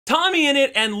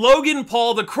TommyInnit and Logan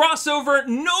Paul, the crossover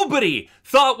nobody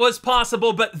thought was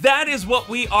possible, but that is what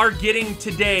we are getting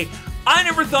today. I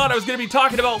never thought I was going to be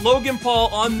talking about Logan Paul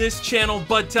on this channel,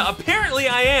 but apparently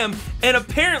I am, and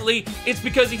apparently it's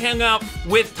because he hung out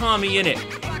with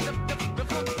TommyInnit.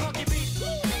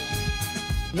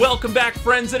 Welcome back,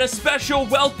 friends, and a special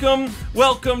welcome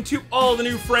to all the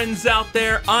new friends out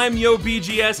there. I'm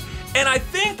YoBGS, and I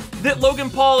think that Logan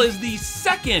Paul is the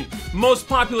second most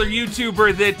popular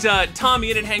YouTuber that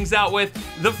TommyInnit hangs out with.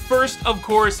 The first, of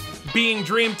course, being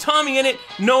Dream. TommyInnit,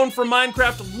 known for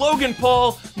Minecraft. Logan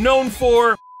Paul, known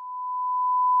for,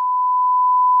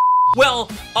 well,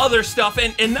 other stuff,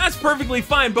 and that's perfectly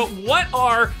fine, but what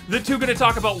are the two gonna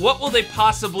talk about? What will they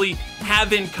possibly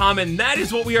have in common? That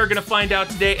is what we are gonna find out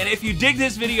today, and if you dig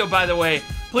this video, by the way,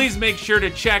 please make sure to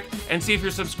check and see if you're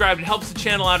subscribed. It helps the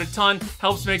channel out a ton,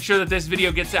 helps make sure that this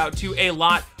video gets out to a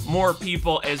lot more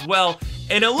people as well.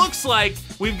 And it looks like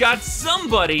we've got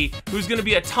somebody who's gonna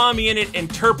be a TommyInnit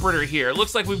interpreter here. It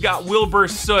looks like we've got Wilbur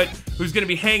Soot, who's gonna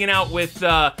be hanging out with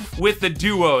the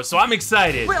duo, so I'm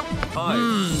excited.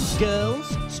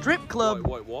 Girls, strip club,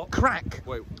 what? crack.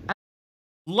 Wait.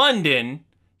 London,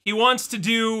 he wants to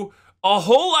do a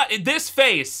whole lot. This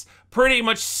face pretty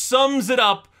much sums it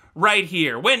up right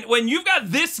here. When you've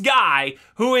got this guy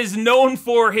who is known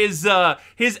for his ARG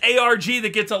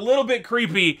that gets a little bit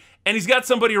creepy, and he's got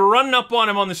somebody running up on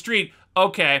him on the street,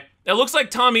 okay. It looks like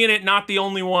TommyInnit not the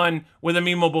only one with a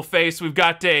memeable face. We've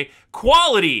got a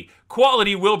quality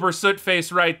Wilbur Soot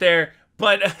face right there.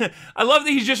 But I love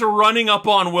that he's just running up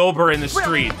on Wilbur in the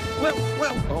street. Well.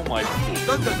 Oh my.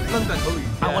 London.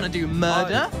 I want to do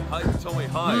murder. Hi, Tommy.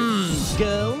 Hi.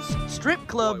 Girls, strip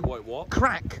club, Wait, what?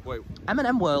 crack. Wait.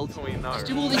 M&M World. Tommy, no. Let's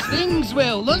do all these things,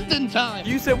 Will. London time.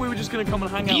 You said we were just gonna come and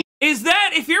hang out. Is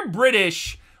that, if you're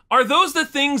British, are those the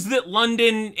things that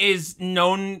London is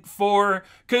known for?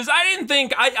 Because I didn't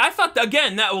think, I thought,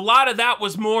 again, that a lot of that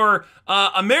was more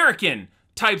American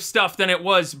type stuff than it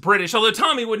was British. Although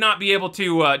Tommy would not be able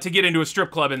to get into a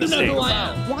strip club in the States. Why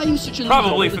are you such a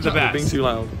Probably for the Being best. too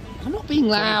loud. I'm not being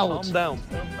loud. Calm down.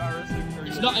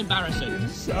 It's not embarrassing.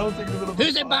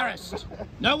 Who's embarrassed?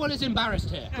 No one is embarrassed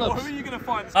here. Look. Who are you gonna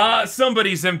find?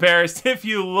 Somebody's embarrassed if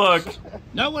you look.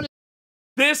 No one.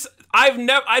 This,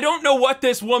 I don't know what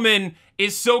this woman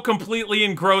is so completely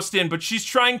engrossed in, but she's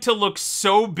trying to look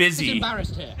so Is busy.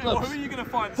 embarrassed here. Look. Who are you gonna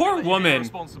find? Poor woman.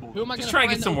 Who am I Just gonna trying to find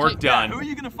get some that'll work take- done. Who are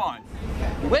you gonna find?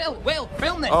 Will,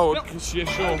 film this. Oh, Will. yeah,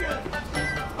 sure.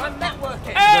 I'm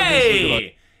networking.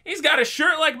 Hey! He's got a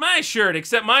shirt like my shirt,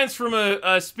 except mine's from a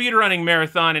speedrunning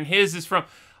marathon, and his is from,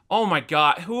 oh my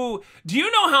god, do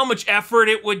you know how much effort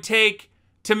it would take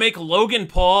to make Logan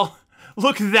Paul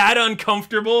look that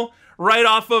uncomfortable right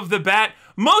off of the bat?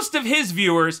 Most of his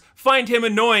viewers find him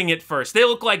annoying at first. They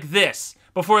look like this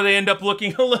before they end up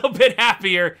looking a little bit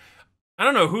happier. I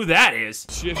don't know who that is.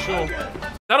 Yeah, sure.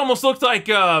 That almost looked like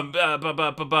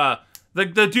the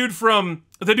dude from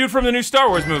the new Star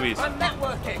Wars movies. I'm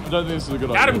networking. I don't think this is a good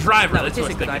idea. Adam Driver. No, That's it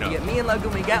what is I a was good thinking idea. Me and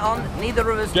Logan, we get on. Neither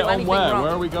of us Get do on anything where? wrong.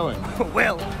 Where are we going?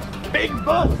 Will, Big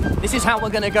bus. this is how we're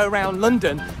gonna go around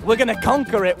London. We're gonna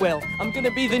conquer it, Will. I'm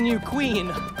gonna be the new queen.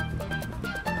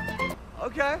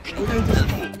 Okay.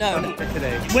 No,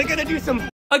 we're gonna do some.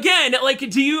 Again, like,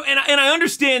 do you, and I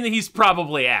understand that he's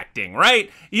probably acting, right?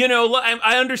 You know,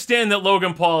 I understand that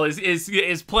Logan Paul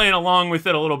is playing along with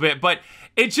it a little bit, but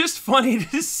it's just funny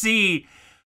to see,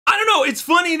 I don't know, it's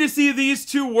funny to see these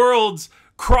two worlds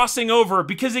crossing over,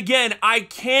 because again, I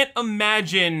can't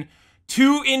imagine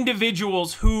two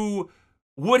individuals who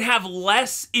would have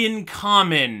less in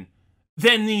common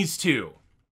than these two.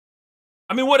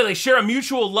 I mean, what, do they share a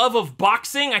mutual love of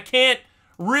boxing? I can't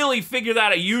really figure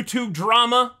that, a YouTube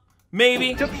drama,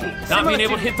 maybe? Not being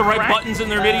able to hit the right buttons in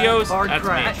their videos? That's me.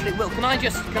 Actually, Will,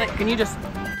 can you just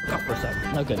stop for a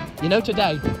second? Logan, you know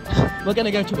today we're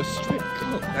gonna go to a strip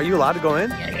club. Are you allowed to go in?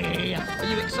 Yeah. Are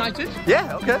you excited?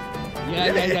 Yeah, okay.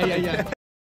 Yeah.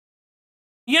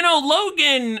 You know,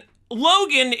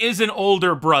 Logan is an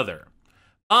older brother.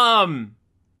 And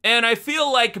I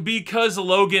feel like because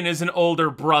Logan is an older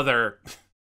brother,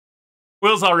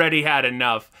 Will's already had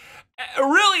enough.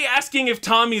 Really asking if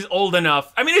Tommy's old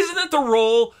enough. I mean, isn't that the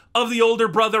role of the older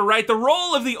brother, right? The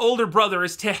role of the older brother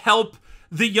is to help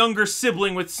the younger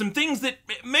sibling with some things that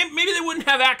maybe they wouldn't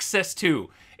have access to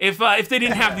if they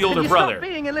didn't have the older brother. Stop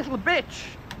being a little bitch.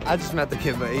 I just met the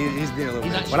kid, but he's being a little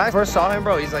He's bitch. actually- When I first saw him,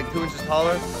 bro, he's like 2 inches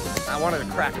taller. I wanted to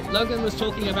crack him. Logan was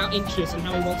talking about inches and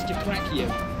how he wants to crack you.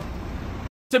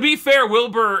 To be fair,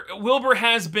 Wilbur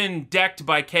has been decked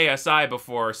by KSI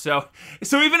before, so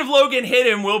even if Logan hit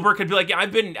him, Wilbur could be like, yeah,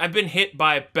 I've been hit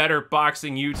by better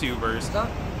boxing YouTubers.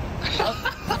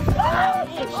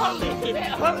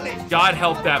 God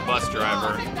help that bus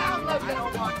driver.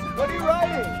 What are you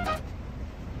writing?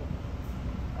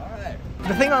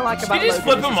 The thing I like about Did you just Logan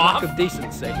flip is him his lack off? of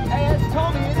decency. Hey, it's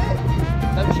Tommy, isn't it?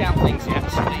 Don't shout things yet,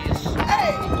 please.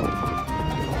 Hey!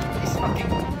 This fucking...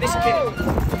 This kid.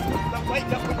 No, wait,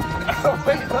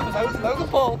 that was Logan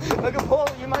Paul. Logan Paul,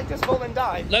 you might just fall and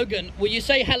die. Logan, will you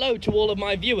say hello to all of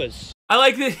my viewers? I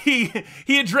like that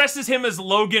he addresses him as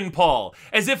Logan Paul,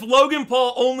 as if Logan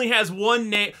Paul only has one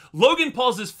name. Logan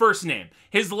Paul's his first name.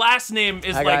 His last name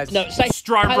is Hi, like guys. No, say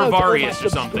Stradivarius or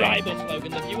something. subscribers,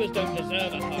 Logan. The viewers don't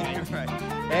deserve a hi.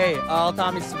 Hey, all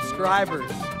Tommy's subscribers.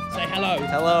 Say hello.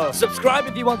 Hello. Subscribe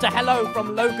if you want a hello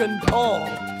from Logan Paul.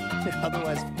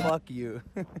 Otherwise, fuck you.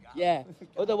 Yeah.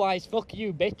 Otherwise, fuck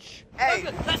you, bitch. Hey,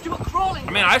 Let's do a crawling.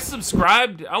 I mean, I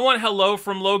subscribed. I want hello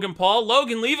from Logan Paul.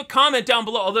 Logan, leave a comment down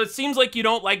below. Although it seems like you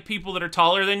don't like people that are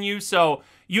taller than you, so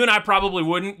you and I probably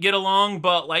wouldn't get along.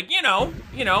 But like, you know,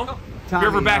 if you're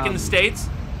ever back in the States.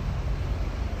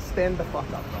 stand the fuck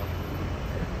up, bro.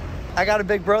 I got a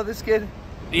big bro, this kid.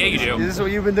 Yeah, you do. Is this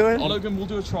what you've been doing? Logan, we'll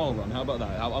do a trial run. How about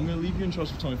that? I'm going to leave you in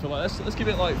charge of Tommy for like, let's give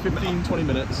it like 15, 20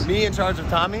 minutes. Me in charge of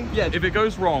Tommy? Yeah, if it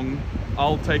goes wrong,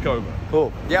 I'll take over.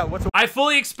 Cool. Yeah, what's I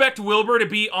fully expect Wilbur to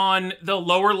be on the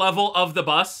lower level of the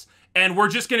bus, and we're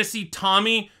just gonna see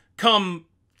Tommy come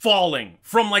falling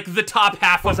from like the top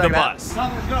half of the bus.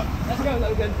 Let's go,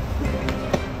 Logan.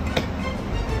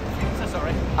 So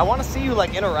sorry. I want to see you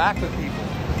like interact with people.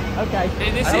 Okay.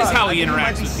 This I don't is know, how I he think you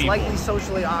might interacts be with people. slightly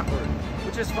socially awkward,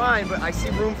 which is fine, but I see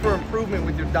room for improvement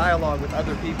with your dialogue with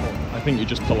other people. I think you're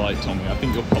just polite, Tommy. I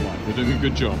think you're polite. You're doing a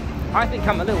good job. I think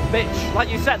I'm a little bitch, like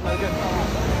you said, Logan.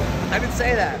 I didn't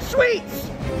say that. Sweets!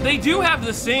 They do have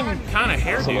the same kind of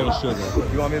It's a lot hairdo. of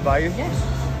sugar. You want me to buy you?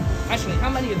 Yes. Actually, how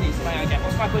many of these may I get?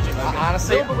 What's my budget, Logan?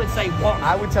 Honestly, Wilbur would say one.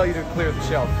 I would tell you to clear the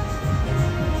shelf.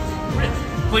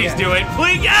 Please do it.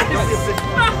 Please, yes!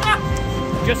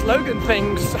 Just Logan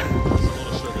things. It's a lot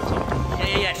of sugar,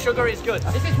 Tommy. Yeah. Sugar is good.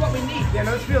 This is what we need. Yeah,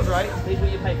 no, this feels right. Please, will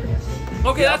you pay for this?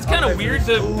 Okay, that's kind I'll of pay for weird.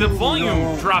 this. The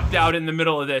volume dropped out in the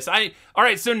middle of this. All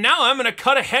right, so now I'm gonna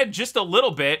cut ahead just a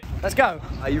little bit. Let's go.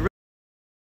 Are you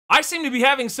I seem to be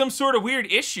having some sort of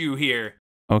weird issue here.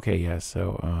 Okay, yes.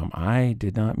 So I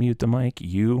did not mute the mic.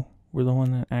 You were the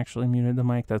one that actually muted the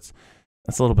mic. That's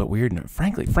a little bit weird. And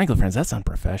frankly, friends, that's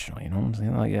unprofessional. You know what I'm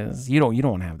saying? Like, you don't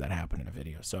want to have that happen in a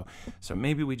video. So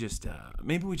maybe we just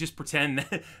pretend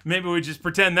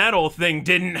that whole thing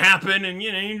didn't happen, and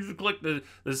you just click the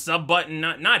sub button.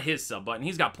 Not his sub button.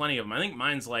 He's got plenty of them. I think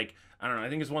mine's like, I don't know. I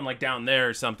think it's one like down there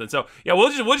or something. So yeah, we'll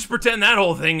just pretend that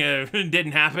whole thing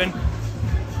didn't happen.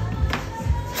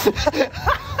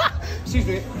 Excuse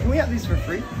me, can we have these for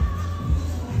free?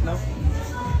 No?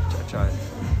 Try it.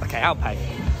 Okay, I'll pay.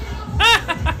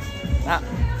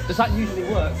 Does that usually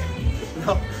work?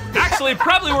 No. Actually, it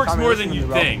probably works Tommy, more listen than to you me,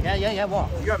 bro. think. Yeah, what?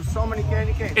 You have so many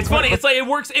candy canes. It's funny. It's like it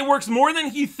works more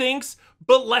than he thinks,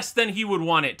 but less than he would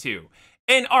want it to.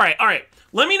 And all right.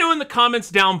 Let me know in the comments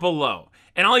down below,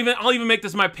 and I'll even make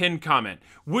this my pinned comment.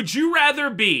 Would you rather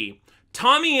be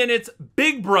TommyInnit's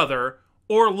big brother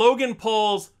or Logan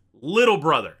Paul's little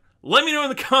brother? Let me know in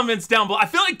the comments down below. I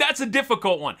feel like that's a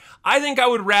difficult one. I think I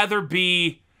would rather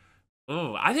be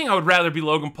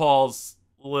Logan Paul's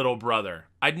little brother.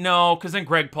 I'd know, because then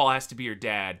Greg Paul has to be your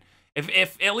dad.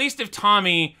 At least if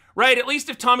Tommy's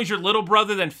your little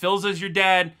brother, then Phil's is your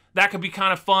dad. That could be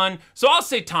kind of fun. So I'll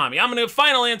say Tommy. I'm gonna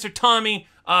final answer Tommy,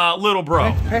 little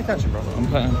bro. Pay attention, bro. I'm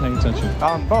paying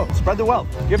attention. Bro, spread the wealth.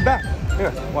 Give back.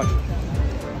 Here, watch.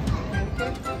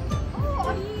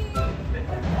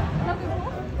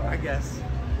 I guess.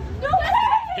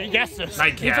 He guesses. I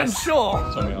guess. Sure.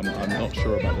 Tommy, I'm not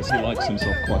sure about this. He likes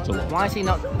himself quite a lot. Why is he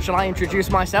not? Shall I introduce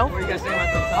myself? What are you guys saying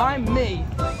about that? I'm me.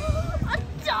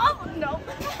 No.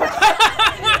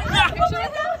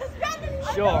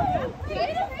 Sure.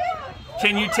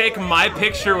 Can you take my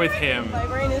picture with him? My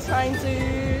brain is trying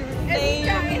to name.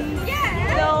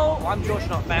 Yeah. No. I'm George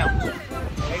Not Found.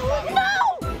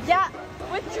 No. Yeah.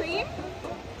 With Dream.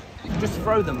 Just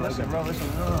throw them. Listen, bro, listen.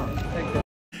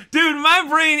 Dude, my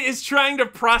brain is trying to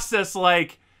process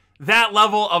like that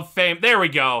level of fame. There we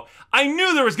go. I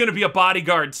knew there was going to be a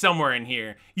bodyguard somewhere in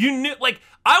here. You knew, like,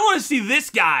 I want to see this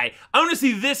guy. I want to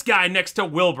see this guy next to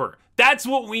Wilbur. That's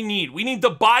what we need. We need the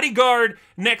bodyguard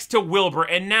next to Wilbur.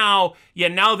 And now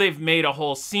they've made a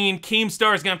whole scene.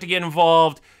 Keemstar's gonna have to get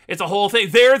involved. It's a whole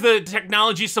thing. They're the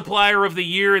technology supplier of the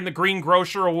year in the Green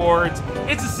Grocer Awards.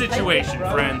 It's a situation,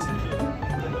 friends.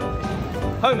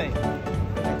 Homie.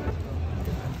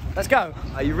 Let's go.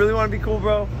 You really want to be cool,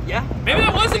 bro? Yeah? Maybe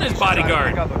that wasn't his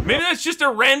bodyguard. Maybe that's just a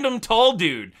random tall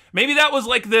dude. Maybe that was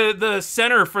like the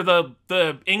center for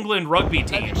the England rugby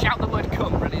team. Shout the word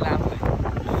 "come" really loudly.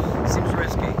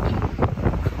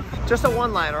 Just a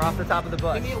one-liner off the top of the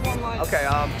bus. Give me a one-liner. Okay,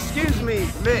 excuse me,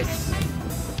 miss.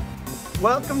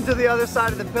 Welcome to the other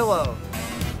side of the pillow.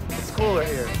 It's cooler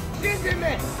here. Excuse me,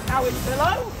 miss. Now it's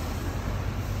pillow?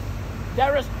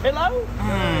 Dara's pillow?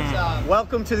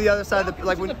 Welcome to the other side of the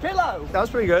Welcome to the pillow. That was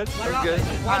pretty good. That was good.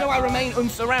 Why do I remain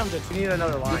unsurrounded? We need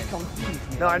another line.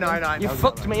 No, I know. You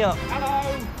fucked me up.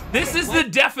 Hello. This is the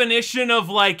definition of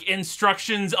like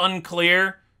instructions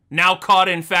unclear. Now caught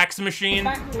in fax machine.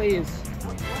 Exactly is.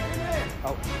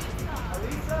 Oh.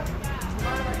 Elisa? Do you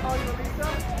mind if I call you Elisa?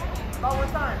 About what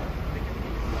time?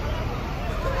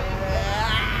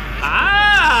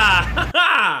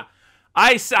 Ah!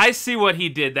 I see what he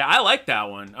did there. I like that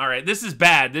one. All right, this is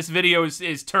bad. This video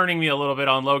is turning me a little bit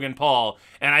on Logan Paul,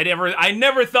 and I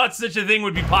never thought such a thing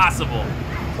would be possible.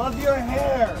 Love your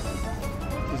hair.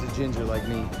 He's a ginger like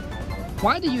me.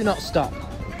 Why do you not stop?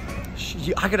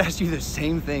 I could ask you the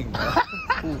same thing, bro.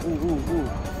 Ooh.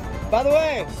 By the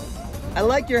way, I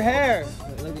like your hair.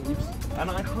 And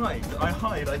I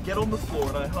hide. I get on the floor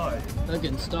and I hide.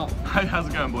 Logan, stop. How's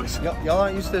it going, boys? Y'all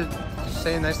aren't used to just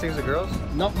saying nice things to girls?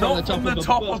 Not from the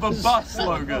top of a bus,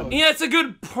 Logan. Yeah, it's a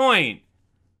good point.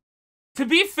 To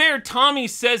be fair, Tommy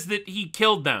says that he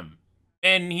killed them,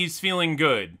 and he's feeling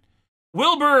good.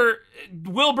 Wilbur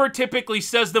typically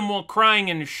says them while crying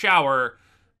in the shower,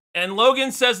 and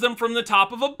Logan says them from the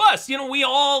top of a bus. You know, we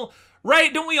all...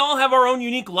 Right? Don't we all have our own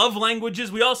unique love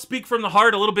languages? We all speak from the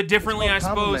heart a little bit differently, I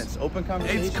suppose. Open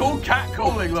conversation. It's called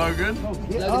catcalling, Logan. Logan,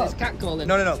 it's catcalling.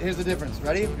 No. Here's the difference.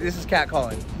 Ready? This is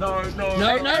catcalling. No. No.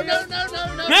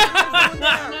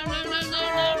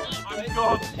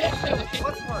 God.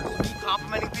 What's worse? Me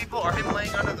complimenting people or him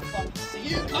laying under the fucking seat?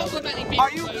 You complimenting people.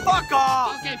 Are you fuck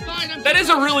off? Okay, fine. That is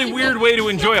a really weird way to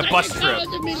enjoy a bus trip.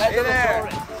 Hey there.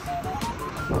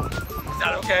 Is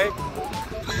that okay?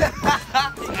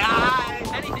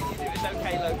 Anything you do is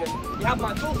okay, Logan. You have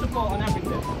my full support on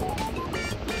everything.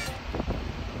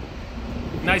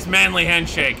 Nice manly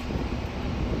handshake.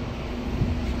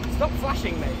 Stop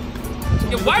flashing me.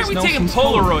 Yeah, why are we taking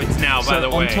Polaroids now, by the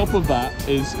way? On top of that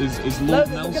is Lord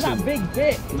Logan, Nelson. look at that big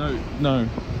dick. No.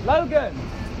 Logan.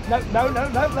 No.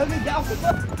 Logan, get off the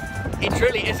bus. He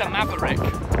truly is a maverick.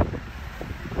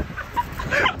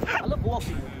 I love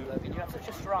walking with you, Logan. You have such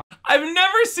a strong... I've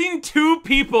never seen two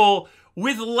people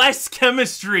with less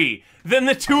chemistry than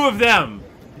the two of them.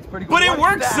 But it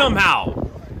works somehow.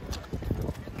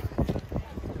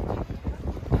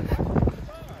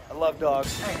 I love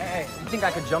dogs. Hey. You think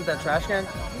I could jump that trash can?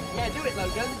 Yeah, do it,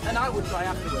 Logan. And I will try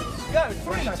afterwards. Go,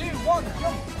 3, 2, 1,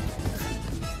 jump.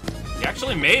 He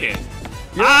actually made it.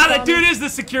 That dude is the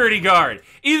security guard.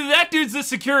 Either that dude's the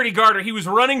security guard or he was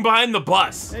running behind the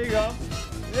bus. There you go.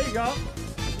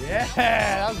 Yeah,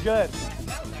 that was good.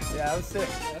 Yeah, that was sick.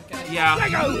 Okay. Yeah.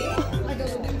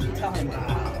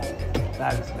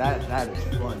 That is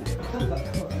fun.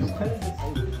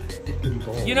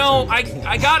 You know,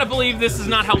 I gotta believe this is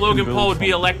not how Logan Paul would be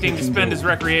electing to spend his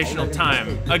recreational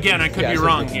time. Again, I could be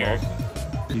wrong here.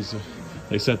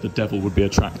 They said the devil would be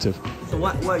attractive. So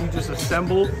what you just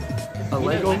assemble a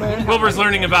Lego man? Wilbur's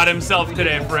learning about himself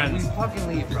today, friends. You fucking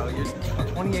leave, bro. You're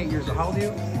 28 years old. How old are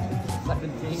you?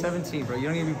 17, bro. You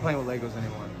don't even be playing with Legos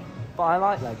anymore. But I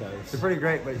like Legos. They're pretty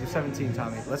great, but you're 17,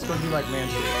 Tommy. Let's go do like man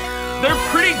shit. They're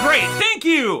pretty great. Thank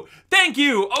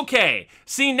you. Okay.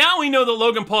 See, now we know that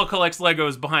Logan Paul collects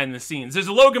Legos behind the scenes. There's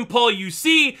a Logan Paul you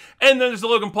see, and then there's a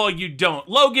Logan Paul you don't.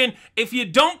 Logan, if you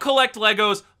don't collect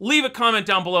Legos, leave a comment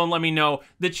down below and let me know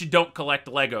that you don't collect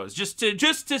Legos. Just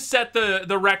to set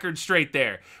the record straight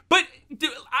there. But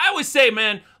I always say,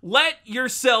 man, let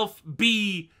yourself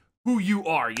be who you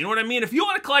are. You know what I mean? If you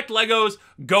want to collect Legos,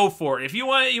 go for it. If you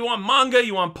want manga,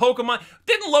 you want Pokemon.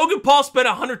 Didn't Logan Paul spend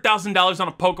 $100,000 on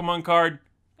a Pokemon card?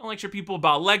 Don't lecture people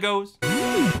about Legos.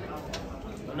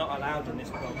 We're not allowed in this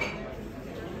club.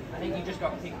 I think you just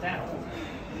got kicked out.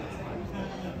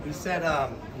 He said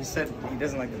he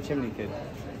doesn't like the chimney kid.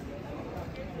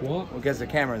 What? Well, because the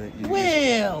camera that you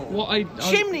Will! What?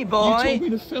 Chimney boy! You told me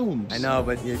the films. I know,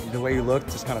 but the way you look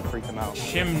just kind of freaked him out.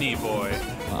 Chimney boy.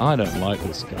 I don't like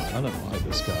this guy.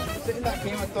 Sit in that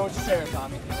game and throw it to Sarah,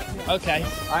 Tommy. Okay.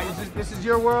 All right, this is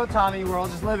your world, Tommy. We're all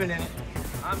just living in it.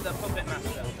 I'm the puppet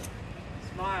master.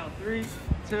 Smile. 3,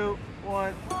 2,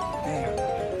 1.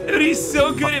 Damn. Dude, he's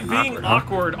so good at being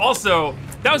awkward. Also,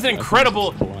 that was an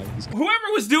incredible...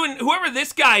 Whoever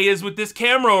this guy is with this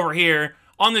camera over here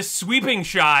on this sweeping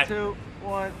shot... 2,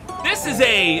 1. This is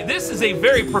a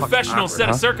very professional set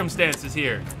of circumstances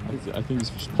here. I think he's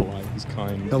just polite. He's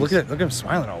kind. No, look at him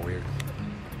smiling all weird.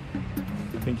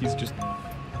 I think he's just.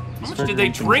 How much did they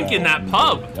drink in that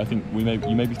pub? I think you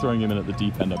may be throwing him in at the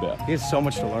deep end a bit. He has so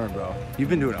much to learn, bro. You've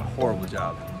been doing a horrible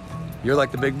job. You're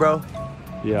like the big bro?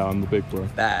 Yeah, I'm the big bro.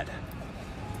 Bad.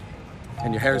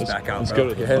 And your hair's back out, Let's bro. go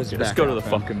to the Your hair's fucking, let's back go to out, the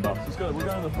bro. fucking bus. Let's go. We're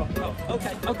going to the fucking bus.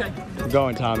 Okay, okay. We're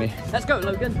going, Tommy. Let's go,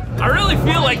 Logan. I really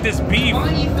feel like this beef. Why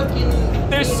are you fucking...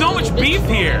 There's so much beef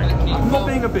here. I'm not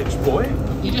being a bitch boy.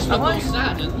 You just look all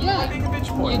sad and... Yeah. Being a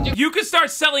bitch boy. You could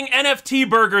start selling NFT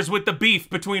burgers with the beef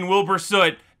between Wilbur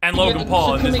Soot and Logan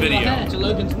Paul in this Succumbing your video. hair to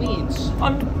Logan's needs.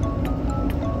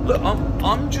 Look,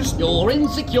 I'm just. You're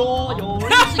insecure, you're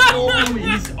insecure.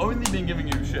 He's only been giving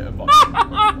you shit about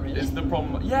it. Is the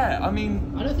problem? Yeah, I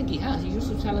mean. I don't think he has. He's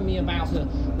just telling me about to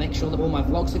make sure that all my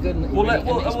vlogs are good and that Well,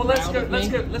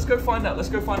 let's go find out. Let's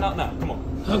go find out now. Come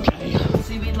on. Okay.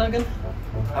 Seaweed, Logan?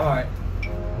 I'm alright.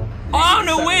 Oh,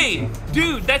 no way!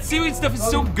 Dude, that seaweed stuff is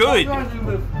so good.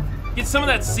 Get some of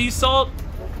that sea salt.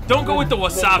 Don't go with the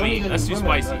wasabi. That's too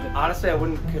spicy. Honestly, I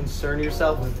wouldn't concern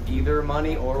yourself with either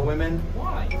money or women.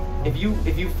 Why? If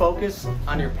you focus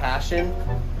on your passion,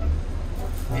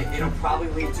 it'll probably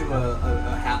lead to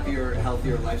a happier,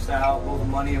 healthier lifestyle. Both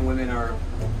money and women are.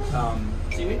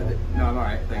 Seaweed? No, I'm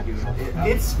alright. Thank you.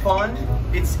 It's fun.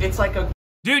 It's like a.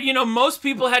 Dude, you know, most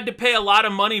people had to pay a lot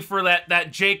of money for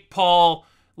that Jake Paul,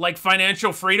 like,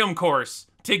 financial freedom course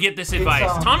to get this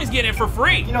advice. Tommy's getting it for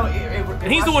free. You know,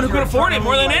 And he's the one who could afford it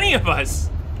more than any of us.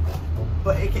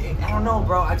 But I don't know,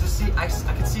 bro. I just see I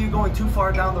can see you going too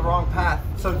far down the wrong path.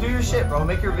 So do your shit, bro.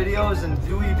 Make your videos and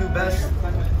do what you do best.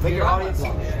 Make your audience.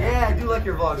 Yeah, I do like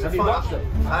your vlogs. They're fun.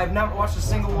 I've never watched a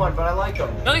single one, but I like them.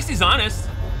 At least he's honest,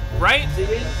 right?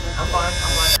 I'm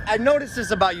fine. I noticed this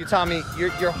about you, Tommy.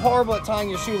 You're horrible at tying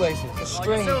your shoelaces. The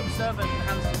string. You're so observant and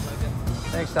handsome, Logan.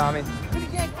 Thanks, Tommy.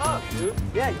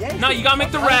 Yeah. No, you gotta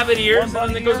make the rabbit ears, and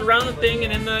then it goes around the thing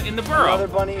and in the Another burrow.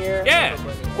 bunny ear. Yeah.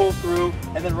 Pull through,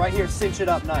 and then right here, cinch it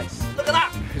up nice. Look at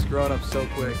that. He's growing up so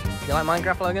quick. You like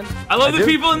Minecraft, Logan? I love I the do.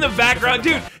 people in the background.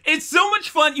 Dude, it's so much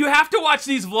fun. You have to watch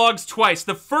these vlogs twice.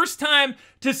 The first time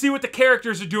to see what the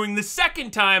characters are doing. The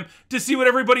second time to see what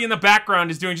everybody in the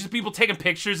background is doing. Just people taking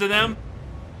pictures of them.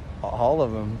 All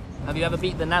of them. Have you ever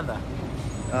beat the Nether?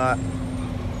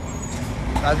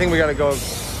 I think we gotta go.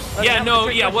 Yeah, no,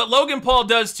 yeah. What Logan Paul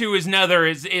does to his nether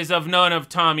is of none of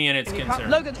TommyInnit's concern.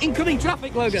 Logan, incoming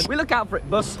traffic, Logan. We look out for it,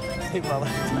 bus. You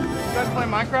guys play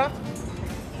Minecraft?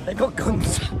 They got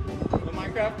guns.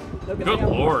 Minecraft? Logan, Good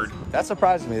lord. That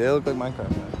surprised me. They look like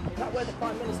Minecraft. Is that where the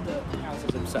Prime Minister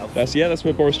houses himself? That's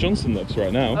where Boris Johnson lives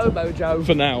right now. Oh, Bojo.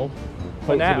 For now.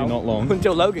 For now. Hopefully not long.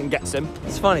 Until Logan gets him.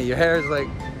 It's funny. Your hair is like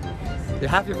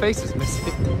half your face is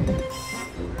missing.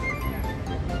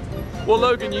 Well,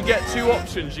 Logan, you get two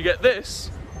options. You get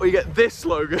this, or you get this,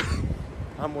 Logan.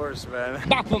 I'm worse, man.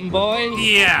 Bop 'em, boy.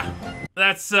 Yeah,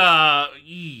 that's I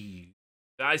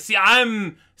see.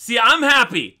 I'm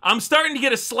happy. I'm starting to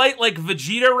get a slight like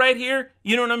Vegeta right here.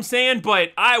 You know what I'm saying?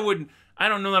 But I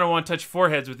don't know that I want to touch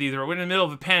foreheads with either. We're in the middle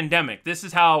of a pandemic. This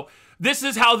is how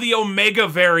the Omega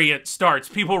variant starts.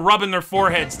 People rubbing their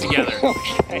foreheads together.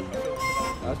 Okay.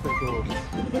 That's pretty cool.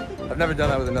 I've never done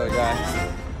that with another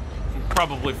guy.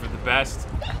 Probably for the best.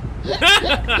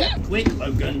 Quick,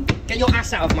 Logan. Get your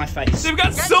ass out of my face. They've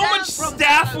got so much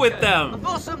staff with them.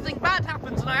 Before something bad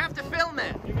happens and I have to film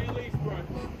it.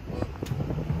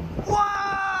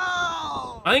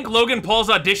 Whoa! I think Logan Paul's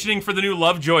auditioning for the new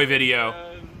Lovejoy video.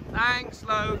 Thanks,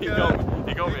 Logan.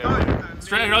 He got me.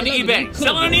 Straight on eBay.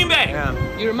 Sell it on eBay.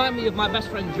 Yeah. You remind me of my best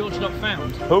friend George Not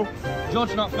Found. Who?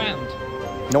 George Not Found.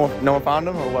 No one found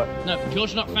him or what? No,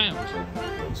 George Not Found.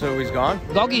 So he's gone?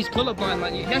 Goggy's colorblind,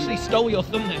 man. He actually stole your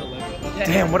thumbnail, Logan. Yeah.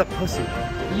 Damn, what a pussy. You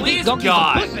Please, think Goggy's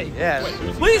God. a pussy?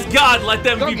 Yes. Please, God, let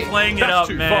them be Goggy, playing it that's up,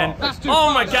 too man. far. That's too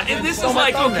Oh my far. God, and this Stole is my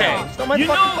like, thumbnail. okay, Stole my you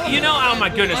fucking know, thumbnail. oh my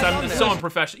goodness, I'm thumbnail. so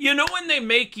unprofessional. You know when they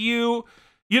make you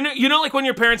know, like when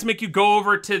your parents make you go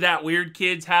over to that weird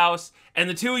kid's house, and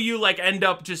the two of you like end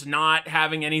up just not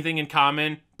having anything in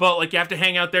common, but like you have to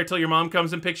hang out there till your mom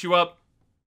comes and picks you up.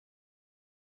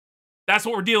 That's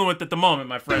what we're dealing with at the moment,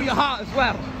 my Do friend. your heart as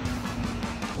well.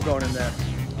 We're going in there.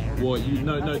 What?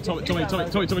 No, Tommy.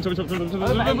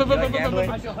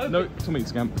 No, Tommy,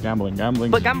 it's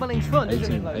gambling. But gambling's fun, isn't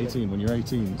it, 18, Logan? 18. When you're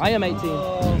 18. I am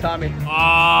 18. Tommy,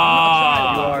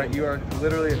 Ah. you are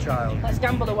literally a child. Let's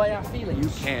gamble away our feelings.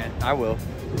 You can't. I will.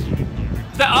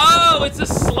 Oh, it's a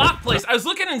slot place. I was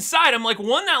looking inside. I'm like,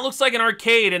 one, that looks like an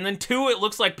arcade, and then two, it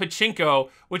looks like pachinko,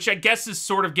 which I guess is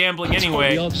sort of gambling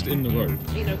anyway. We are just in the road.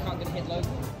 Nino can't get hit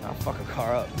Logan. I'll fuck a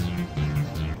car up.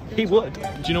 He would. Do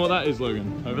you know what that is,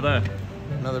 Logan? Over there.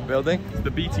 Another building? It's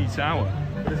the BT Tower.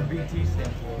 What does BT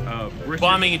stand for? British.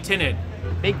 Bombing a tinted.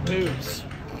 Big boobs.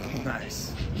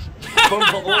 Nice. Fun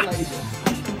for all ladies.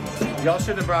 Y'all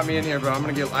should have brought me in here, bro.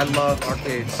 I love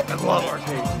arcades. I love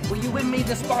arcades. Will you win me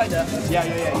the spider? Yeah.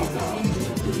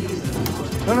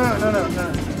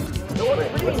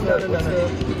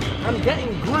 I'm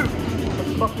getting Groot. What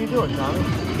the fuck are you doing,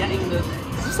 Tommy? Getting the.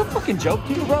 Is this a fucking joke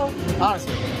to you, bro?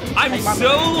 Honestly. I'm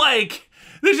so like,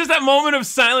 there's just that moment of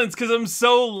silence because I'm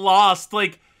so lost.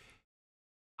 Like,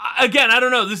 again, I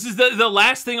don't know. This is the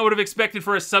last thing I would have expected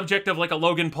for a subject of like a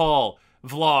Logan Paul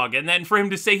vlog. And then for him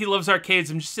to say he loves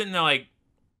arcades, I'm just sitting there like,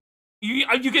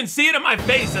 you can see it in my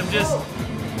face. I'm just,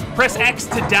 press X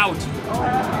to doubt.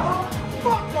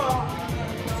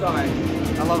 Sorry.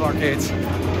 I love arcades.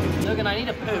 Logan, I need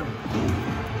a poo.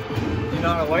 You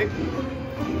know how to wipe?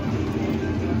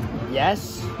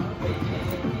 Yes.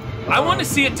 I want to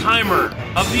see a timer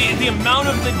of the amount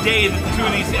of the day that the two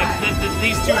of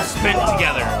these two have spent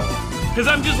together. Because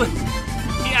I'm just like,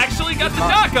 he actually got the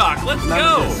Doc Ock. Let's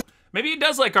go. Maybe he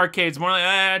does like arcades more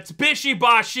like, it's Bishi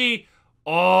Bashi.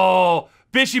 Oh,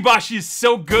 Bishi Bashi is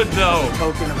so good though.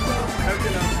 Coconut.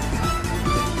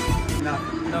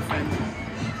 Nothing.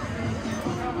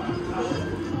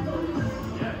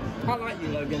 I like you,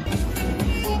 Logan.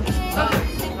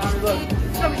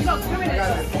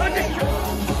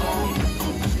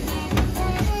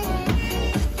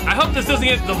 I hope this doesn't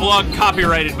get the vlog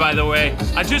copyrighted, by the way.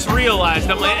 I just realized,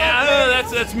 I'm like,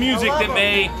 that's music that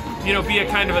may, you know, be a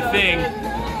kind of a thing.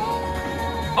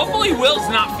 Hopefully Will's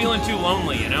not feeling too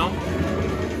lonely, you know?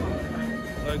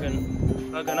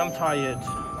 Logan, I'm tired.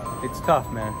 It's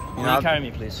tough, man. Will you carry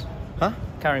me, please? Huh?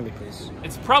 Carry me, please.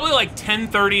 It's probably like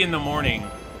 10:30 in the morning.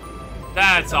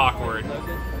 That's awkward.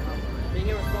 Being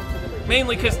irresponsible.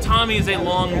 Mainly because Tommy is a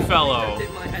long fellow.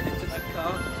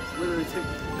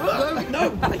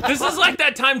 This is like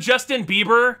that time Justin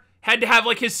Bieber had to have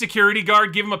like his security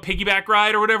guard give him a piggyback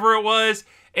ride or whatever it was,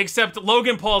 except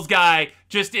Logan Paul's guy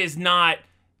just is not,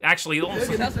 actually, he's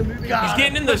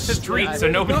getting in the streets so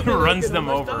nobody runs them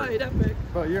over.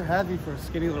 Bro, you're heavy for a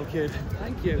skinny little kid.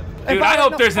 Thank you. Dude, I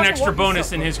hope there's an extra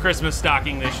bonus in his Christmas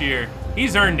stocking this year.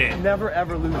 He's earned it. Never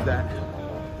ever lose that.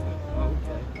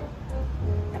 Okay.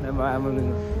 Never, I'm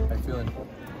feeling?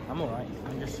 I'm alright.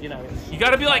 I'm just, you know. You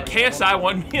gotta be like KSI,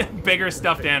 one bigger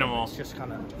stuffed animal. It's just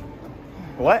kind of.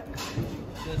 What?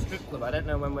 The strip club. I don't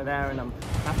know when we're there, and I'm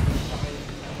happy.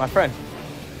 My friend.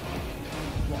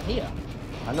 What, here?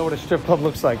 I know what a strip club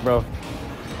looks like, bro.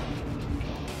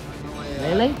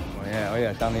 Really? Oh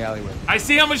yeah, down the alleyway. I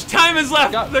see how much time is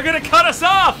left. They're gonna cut us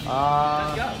off.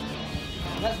 Let's go.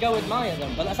 Let's go with Maya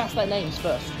then, but let's ask their names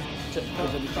first.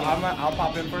 I'll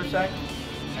pop in for a sec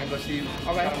and go see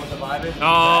what the vibe is.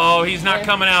 Oh, he's not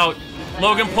coming out.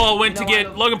 Logan Paul went to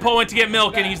get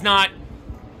milk and he's not.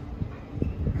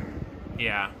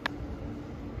 Yeah.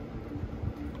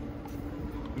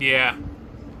 Yeah.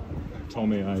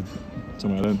 Tommy, I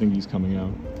don't think he's coming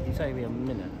out. You take me a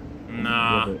minute.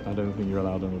 Nah. Yeah, I don't think you're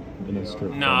allowed in a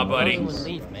strip. Nah, buddy. He wouldn't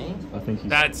leave me. I think he's.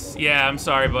 That's, yeah, I'm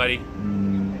sorry, buddy.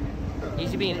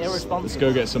 He's being irresponsible. Let's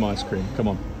go get some ice cream. Come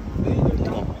on.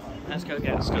 Come on. Let's go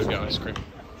get ice cream.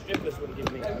 Strippers wouldn't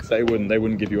give me ice They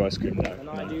wouldn't give you ice cream, no. cream.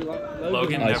 I do like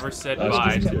Logan never said ice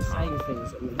bye. cream. saying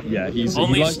things that would Yeah, he's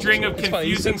Only likes string of it's funny,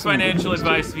 he confusing said some financial good things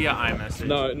advice via iMessage.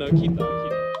 No, keep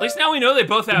that. At least now we know they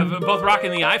both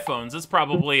rocking the iPhones. That's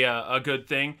probably a good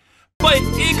thing. But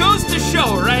it goes to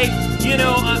show, right? You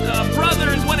know,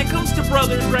 brothers, when it comes to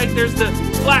brothers, right, there's the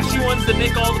flashy ones that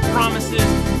make all the promises,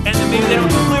 and then maybe they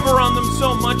don't deliver on them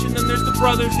so much, and then there's the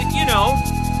brothers that, you know,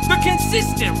 they're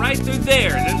consistent, right? They're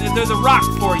there. They're the rock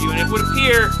for you, and it would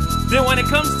appear that when it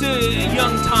comes to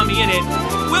young TommyInnit,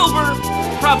 Wilbur,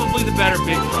 probably the better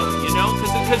big brother, you know?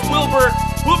 Because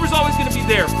Wilbur's always going to be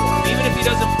there for him. Even if he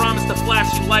doesn't promise the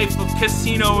flashy life of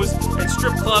casinos and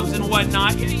strip clubs and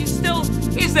whatnot, he's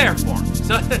there for him.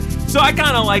 So I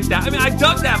kind of like that. I mean, I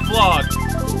dug that vlog.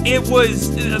 It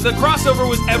was, the crossover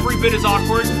was every bit as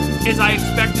awkward as I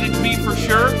expected it to be for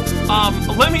sure.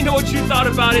 Let me know what you thought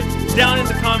about it down in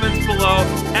the comments below.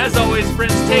 As always,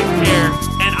 friends, take care,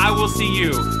 and I will see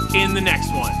you in the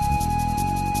next one.